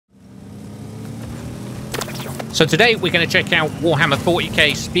So today we're going to check out Warhammer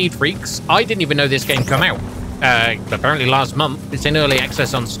 40k Speed Freaks. I didn't even know this game come out. Apparently last month. It's in early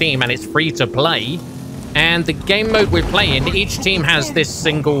access on Steam and it's free to play. And the game mode we're playing, each team has this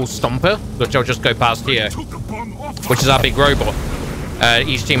single stomper, which I'll just go past here, which is our big robot.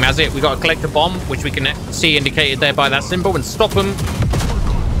 Each team has it. We got to collect a bomb, which we can see indicated there by that symbol, and stop them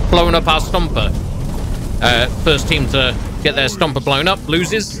blowing up our stomper. First team to get their stomper blown up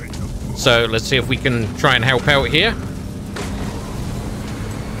loses. So let's see if we can try and help out here.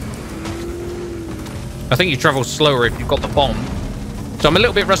 I think you travel slower if you've got the bomb. So I'm a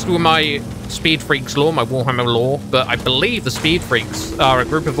little bit rusty with my Speed Freaks lore, my Warhammer lore, but I believe the Speed Freaks are a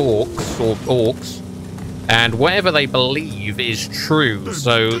group of orcs, and whatever they believe is true.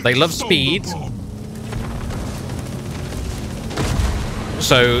 So they love speed.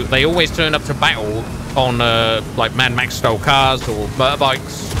 So they always turn up to battle on like Mad Max style cars or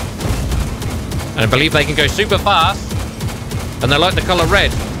motorbikes. And I believe they can go super fast, and they like the color red.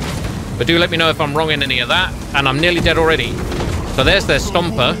 But do let me know if I'm wrong in any of that. And I'm nearly dead already. So there's their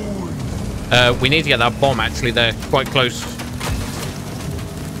stomper. We need to get that bomb, actually. They're quite close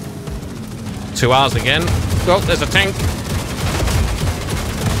to ours again. Oh, there's a tank.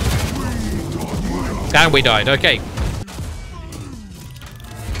 And we died. Okay.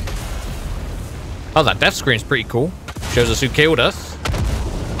 Oh, that death screen's pretty cool. Shows us who killed us.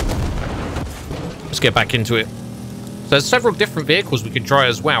 Let's get back into it. So there's several different vehicles we can try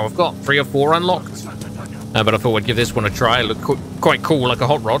as well. I've got 3 or 4 unlocked. But I thought I'd give this one a try. It looked quite cool, like a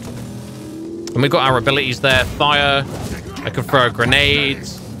hot rod. And we've got our abilities there. Fire. I can throw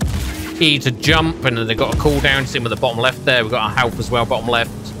grenades. E to jump. And then they've got a cooldown. Sitting with the bottom left there. We've got our health as well, bottom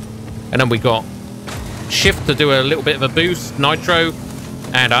left. And then we got shift to do a little bit of a boost. Nitro.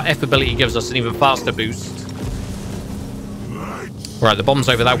 And our F ability gives us an even faster boost. Right, the bomb's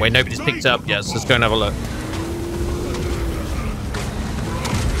over that way. Nobody's picked it up yet, so let's go and have a look.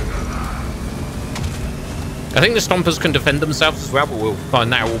 I think the stompers can defend themselves as well, but we'll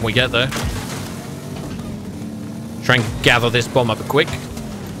find that out when we get there. Try and gather this bomb up quick.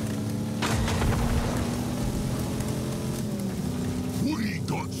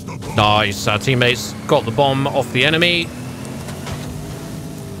 Nice. Our teammates got the bomb off the enemy.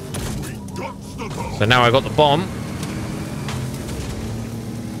 So now I got the bomb.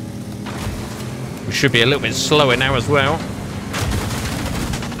 We should be a little bit slower now as well.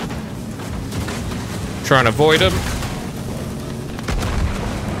 Try and avoid them.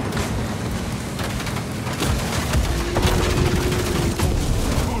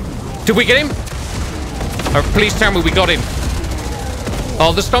 Did we get him? Oh, please tell me we got him.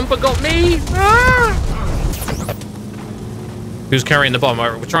 Oh, the stomper got me. Ah! Who's carrying the bomb? All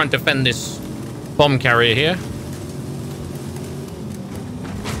right, we're trying to defend this bomb carrier here.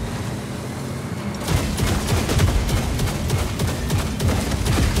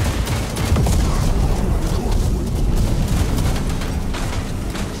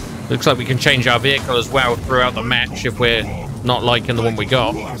 Looks like we can change our vehicle as well throughout the match if we're not liking the one we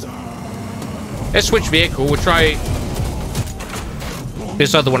got. Let's switch vehicle. We'll try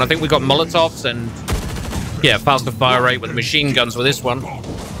this other one. I think we got Molotovs and, yeah, faster fire rate with the machine guns with this one.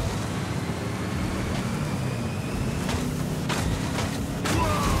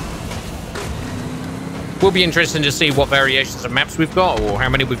 Will be interesting to see what variations of maps we've got or how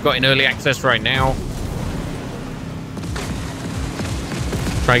many we've got in early access right now.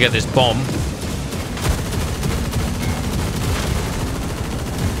 Try and get this bomb.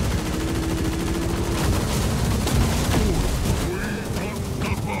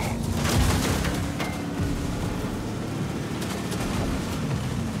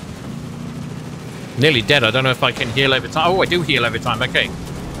 Nearly dead. I don't know if I can heal over time. Oh, I do heal over time. Okay.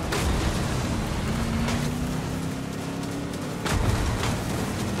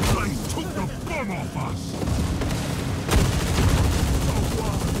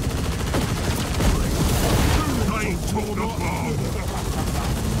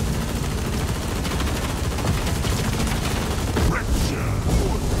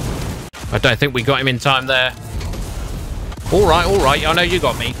 I don't think we got him in time there. All right. I know you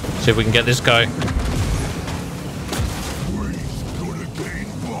got me. See if we can get this guy.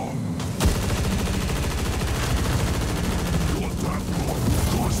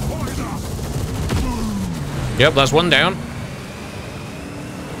 Yep, that's one down.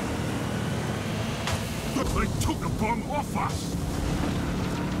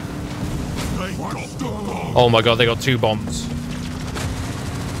 Oh my god, they got 2 bombs.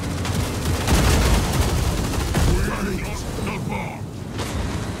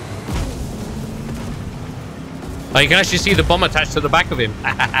 Oh, you can actually see the bomb attached to the back of him.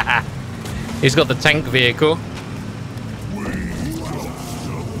 He's got the tank vehicle.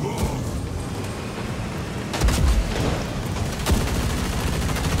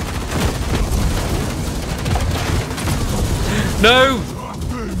 No!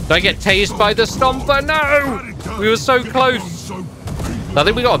 Did I get tased by the Stomper? No! We were so close. I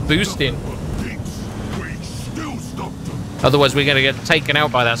think we got a boost in. Otherwise, we're going to get taken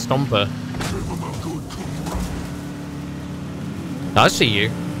out by that Stomper. I see you.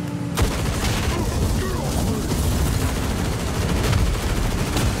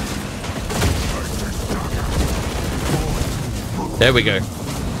 There we go.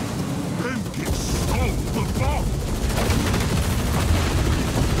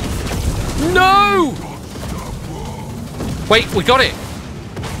 No! Wait, we got it.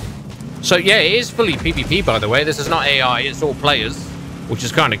 So yeah, it is fully PvP, by the way. This is not AI, it's all players, which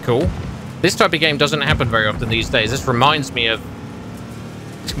is kind of cool. This type of game doesn't happen very often these days. This reminds me of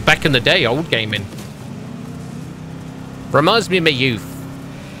back in the day, old gaming. Reminds me of my youth.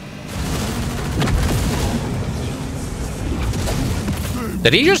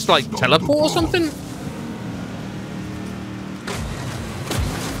 Did he just, like, teleport or something?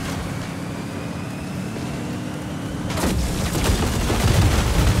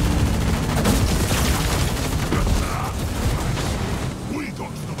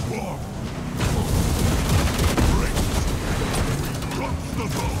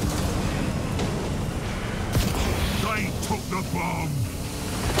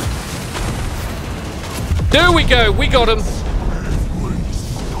 There we go, we got him.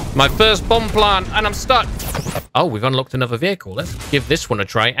 My first bomb plant, and I'm stuck. Oh, we've unlocked another vehicle. Let's give this one a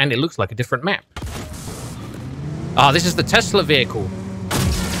try, and it looks like a different map. Ah, this is the Tesla vehicle.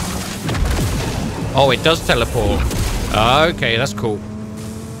 Oh, it does teleport. Okay, that's cool.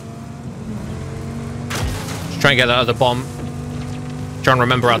 Let's try and get that other bomb. Try and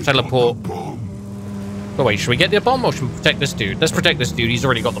remember our teleport. Oh, wait, should we get the bomb, or should we protect this dude? Let's protect this dude. He's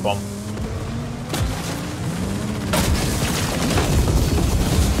already got the bomb.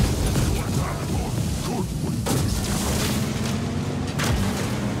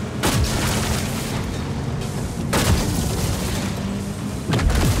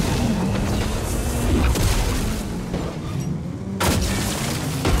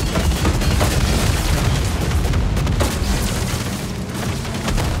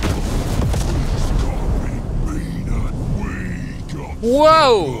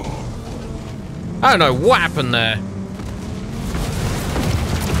 Whoa! I don't know what happened there.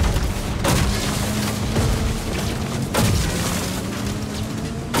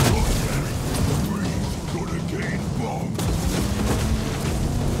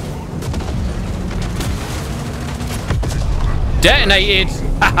 Detonated!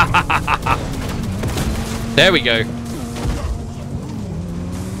 There we go.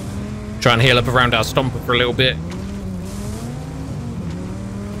 Try and heal up around our Stomper for a little bit.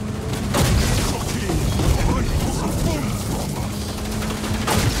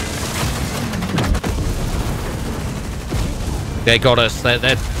 They got us.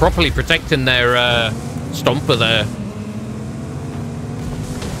 They're properly protecting their Stomper there.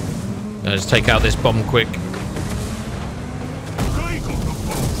 Let's take out this bomb quick.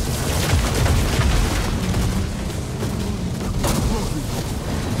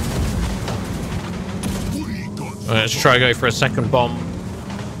 Let's try to go for a second bomb.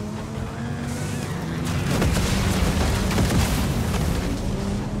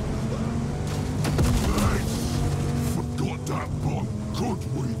 Forgot that bomb. Good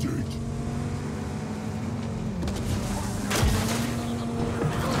we did.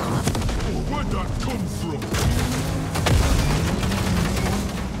 Oh, where'd that come from?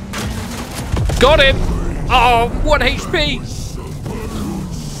 Got him! Oh, 1 HP!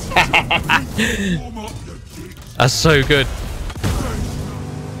 That's so good.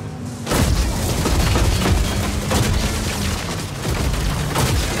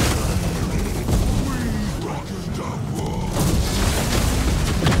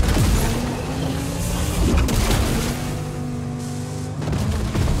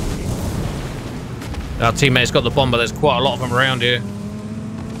 Our teammate's got the bomb, but there's quite a lot of them around here.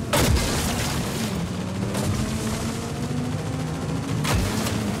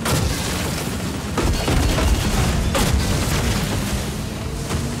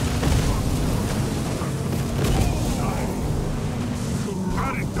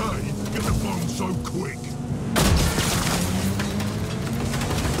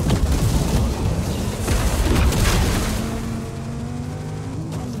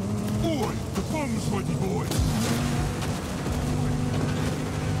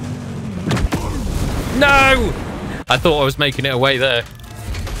 No! I thought I was making it away there.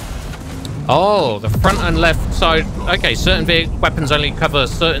 Oh, the front and left side. Okay, certain weapons only cover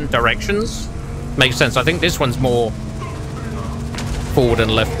certain directions. Makes sense. I think this one's more forward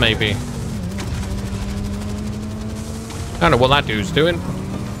and left, maybe. I don't know what that dude's doing.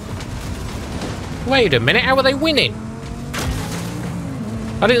 Wait a minute, how are they winning?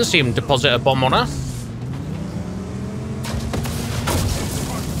 I didn't see him deposit a bomb on us.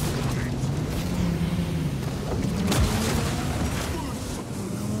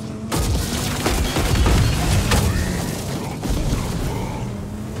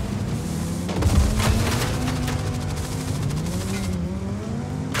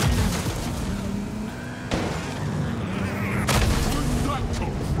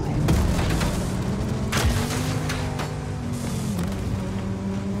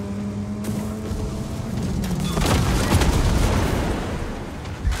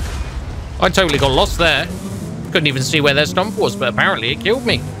 I totally got lost there. Couldn't even see where their stomp was, but apparently it killed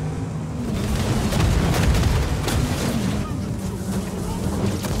me.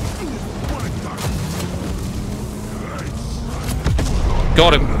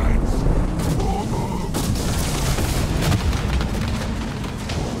 Got him.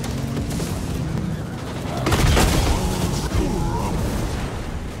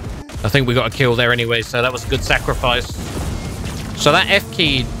 I think we got a kill there anyway, so that was a good sacrifice. So that F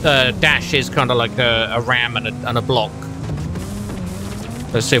key dash is kind of like a ram and a block.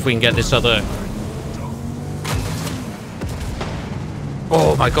 Let's see if we can get this other...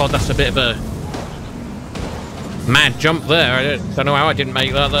 Oh my god, that's a bit of a mad jump there. I don't know how I didn't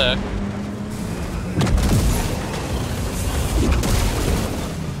make that there.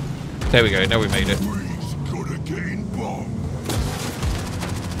 There we go, now we made it.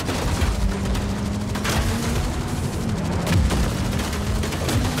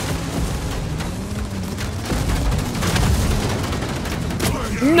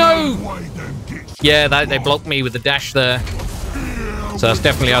 No! Yeah, they blocked me with the dash there. So that's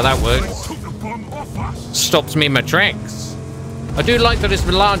definitely how that works. Stops me in my tracks. I do like that it's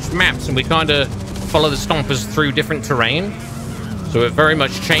large maps and we kind of follow the stompers through different terrain. So it very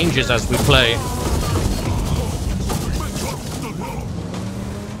much changes as we play.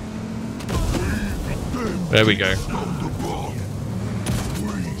 There we go.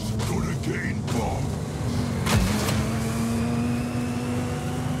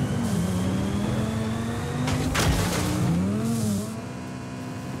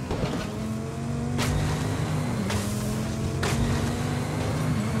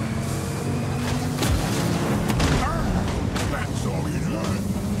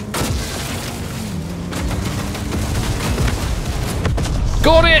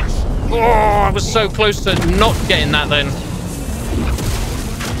 Got it! Oh, I was so close to not getting that then.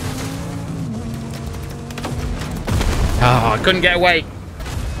 Oh, I couldn't get away.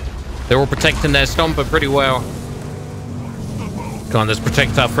 They're all protecting their stomper pretty well. Come on, let's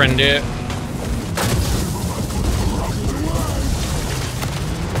protect our friend here.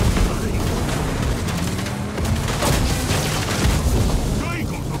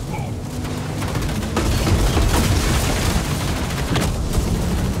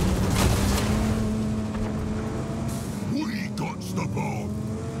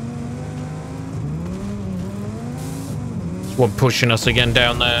 One pushing us again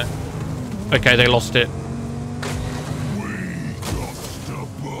down there. Okay, they lost it.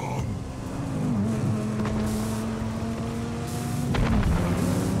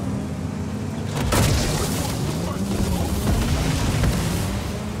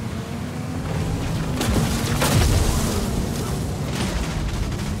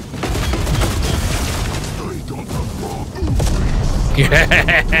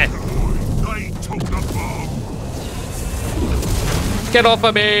 Yeah. Get off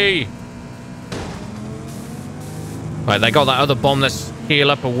of me! Right, they got that other bomb. Let's heal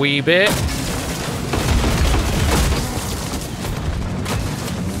up a wee bit.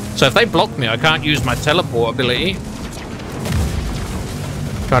 So if they block me, I can't use my teleport ability.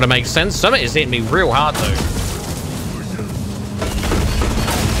 Trying to make sense. Something is hitting me real hard, though.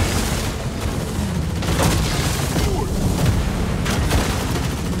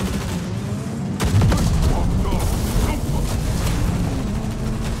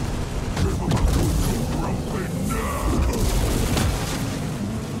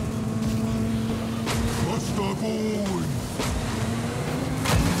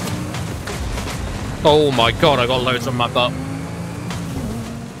 Oh my god, I got loads on my butt.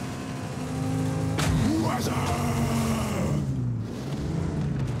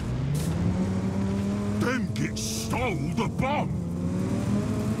 Them gits stole the bomb.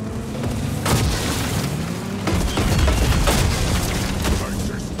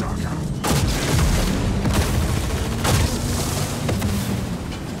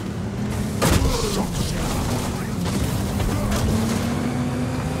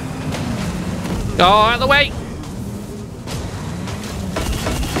 Oh, out of the way!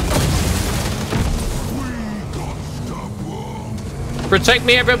 Protect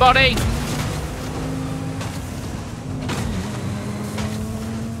me, everybody!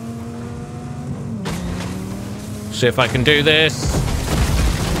 See if I can do this.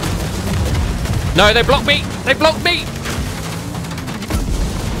 No, they blocked me! They blocked me!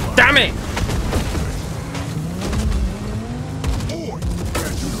 Damn it!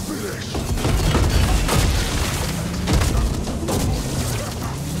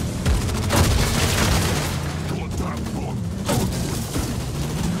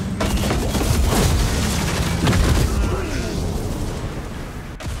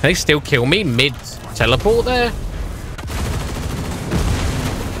 They still kill me mid-teleport there?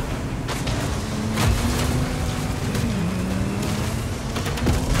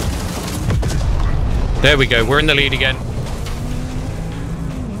 There we go. We're in the lead again.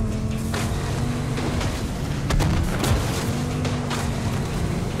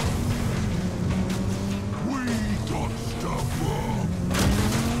 We got stuff wrong.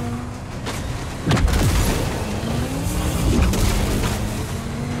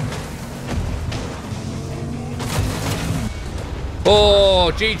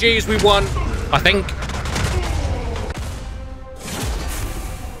 Oh, GG's, we won. I think.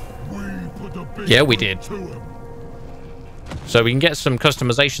 Yeah, we did. So we can get some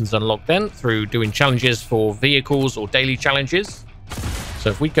customizations unlocked then through doing challenges for vehicles or daily challenges. So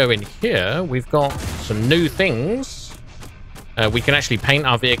if we go in here, we've got some new things. We can actually paint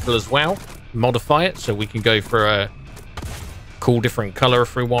our vehicle as well, modify it, so we can go for a cool different color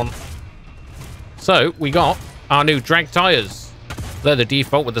if we want. So we got our new drag tires. They're the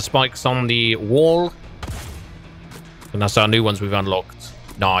default with the spikes on the wall. And that's our new ones we've unlocked.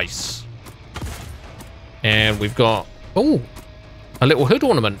 Nice. And we've got, oh, a little hood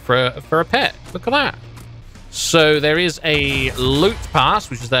ornament for a pet. Look at that. So there is a loot pass,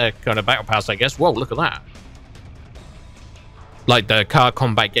 which is their kind of battle pass, I guess. Whoa, look at that. Like the car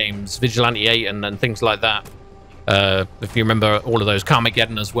combat games, Vigilante 8 and things like that. If you remember all of those,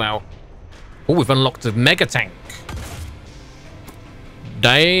 Carmageddon as well. Oh, we've unlocked a mega tank.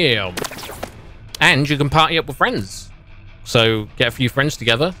 Damn. And you can party up with friends. So get a few friends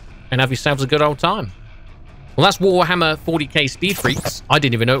together and have yourselves a good old time. Well, that's Warhammer 40k Speed Freaks. I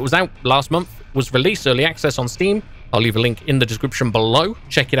didn't even know it was out last month. It was released early access on Steam. I'll leave a link in the description below.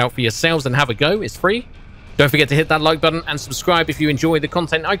 Check it out for yourselves and have a go. It's free. Don't forget to hit that like button and subscribe if you enjoy the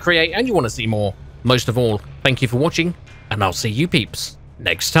content I create and you want to see more. Most of all, thank you for watching, and I'll see you peeps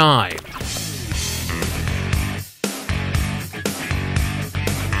next time.